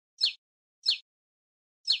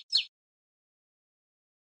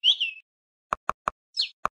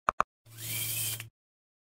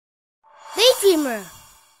Theydreamer.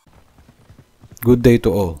 Good day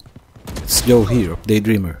to all. It's Joe here of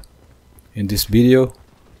Daydreamer. In this video,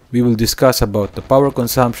 we will discuss about the power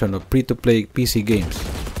consumption of free-to-play PC games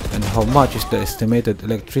and how much is the estimated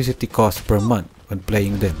electricity cost per month when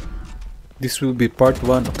playing them. This will be part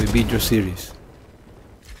 1 of a video series.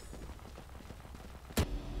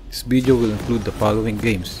 This video will include the following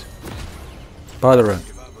games: Valorant,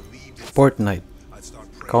 Fortnite,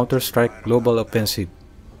 Counter-Strike Global Offensive,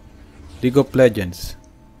 League of Legends,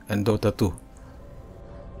 and Dota 2.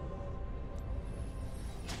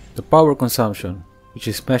 The power consumption, which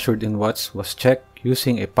is measured in watts, was checked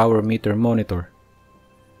using a power meter monitor.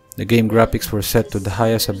 The game graphics were set to the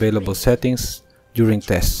highest available settings during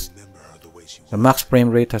tests. The max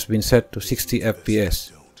frame rate has been set to 60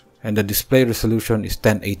 FPS, and the display resolution is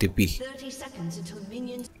 1080p.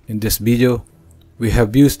 In this video, we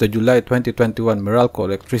have used the July 2021 Meralco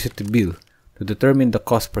electricity bill to determine the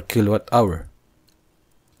cost per kilowatt hour.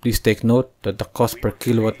 Please take note that the cost per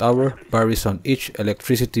kilowatt hour varies on each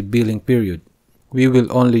electricity billing period. We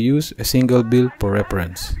will only use a single bill for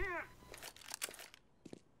reference.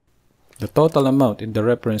 The total amount in the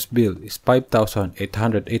reference bill is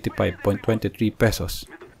 5,885.23 pesos,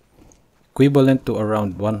 equivalent to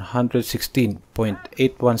around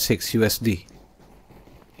 116.816 USD.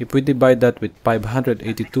 If we divide that with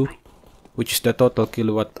 582, which is the total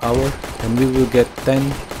kilowatt hour, then we will get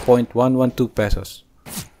 10.112 pesos,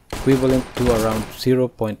 equivalent to around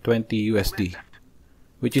 0.20 USD,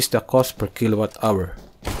 which is the cost per kilowatt hour.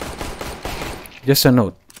 Just a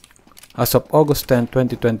note, as of August 10,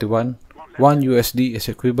 2021, 1 USD is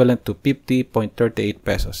equivalent to 50.38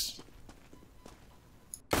 pesos.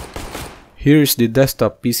 Here is the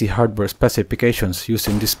desktop PC hardware specifications used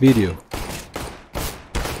in this video.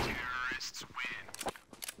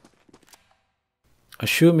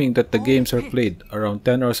 Assuming that the games are played around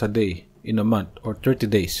 10 hours a day in a month or 30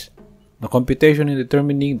 days, the computation in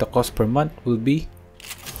determining the cost per month will be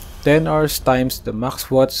 10 hours times the max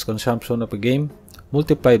watts consumption of a game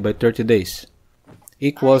multiplied by 30 days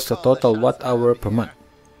equals the total watt hour per month.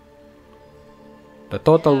 The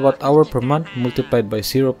total watt hour per month multiplied by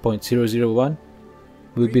 0.001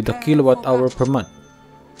 will be the kilowatt hour per month.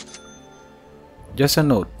 Just a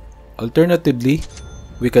note, alternatively,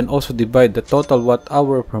 we can also divide the total watt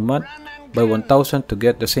hour per month by 1000 to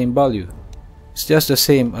get the same value. It's just the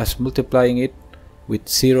same as multiplying it with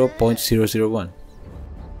 0.001.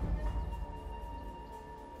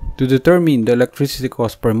 To determine the electricity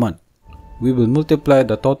cost per month, we will multiply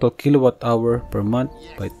the total kilowatt hour per month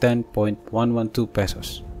by 10.112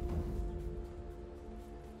 pesos.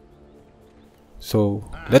 So,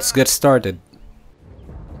 let's get started.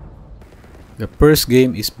 The first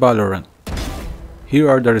game is Valorant. Here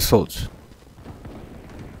are the results.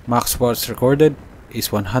 Max watts recorded is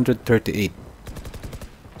 138.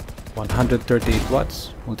 138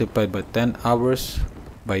 watts multiplied by 10 hours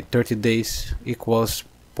by 30 days equals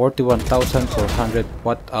 41,400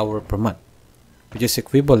 watt hour per month, which is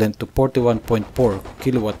equivalent to 41.4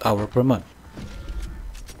 kilowatt hour per month.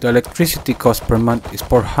 The electricity cost per month is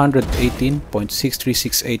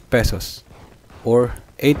 418.6368 pesos, or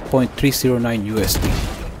 8.309 USD.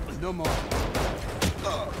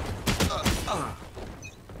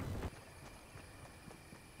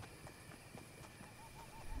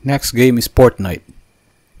 Next game is Fortnite.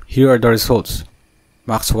 Here are the results.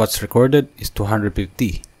 Max watts recorded is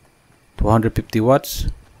 250. 250 watts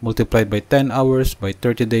multiplied by 10 hours by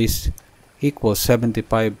 30 days equals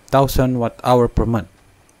 75,000 watt hour per month,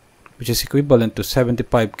 which is equivalent to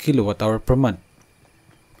 75 kilowatt hour per month.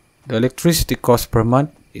 The electricity cost per month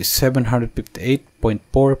is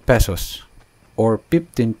 758.4 pesos, or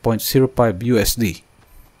 15.05 USD.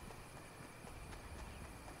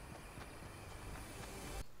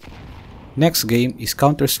 Next game is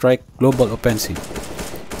Counter-Strike Global Offensive.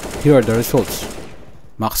 Here are the results.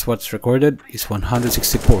 Max watts recorded is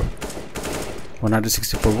 164.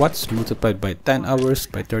 164 watts multiplied by 10 hours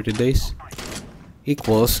by 30 days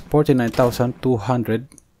equals 49,200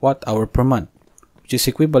 watt hour per month, which is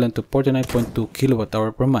equivalent to 49.2 kilowatt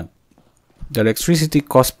hour per month. The electricity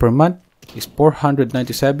cost per month is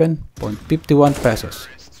 497.51 pesos,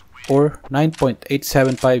 or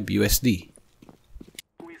 9.875 USD.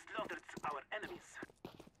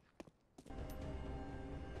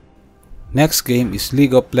 Next game is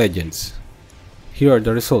League of Legends. Here are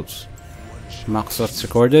the results. Max watts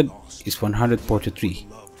recorded is 143.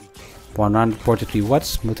 143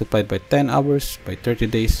 watts multiplied by 10 hours by 30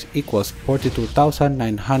 days equals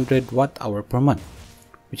 42,900 watt hour per month,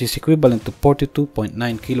 which is equivalent to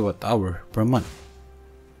 42.9 kilowatt hour per month.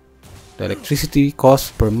 The electricity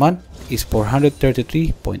cost per month is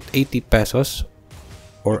 433.80 pesos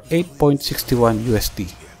or 8.61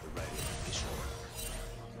 USD.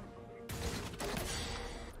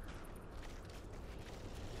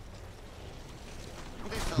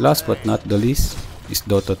 Last but not the least is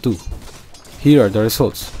Dota 2. Here are the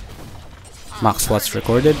results. Max watts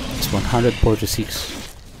recorded is 146.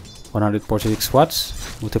 146 watts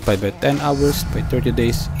multiplied by 10 hours by 30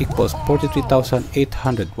 days equals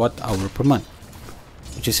 43,800 watt-hour per month,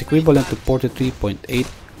 which is equivalent to 43.8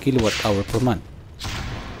 kilowatt-hour per month.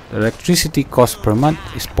 The electricity cost per month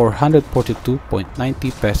is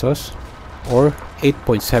 442.90 pesos or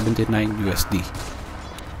 8.79 USD.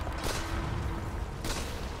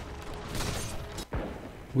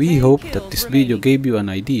 We hope that this video gave you an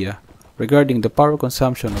idea regarding the power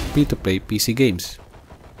consumption of free-to-play PC games,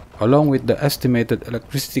 along with the estimated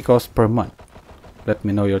electricity cost per month. Let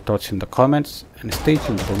me know your thoughts in the comments and stay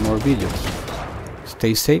tuned for more videos.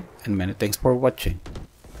 Stay safe and many thanks for watching.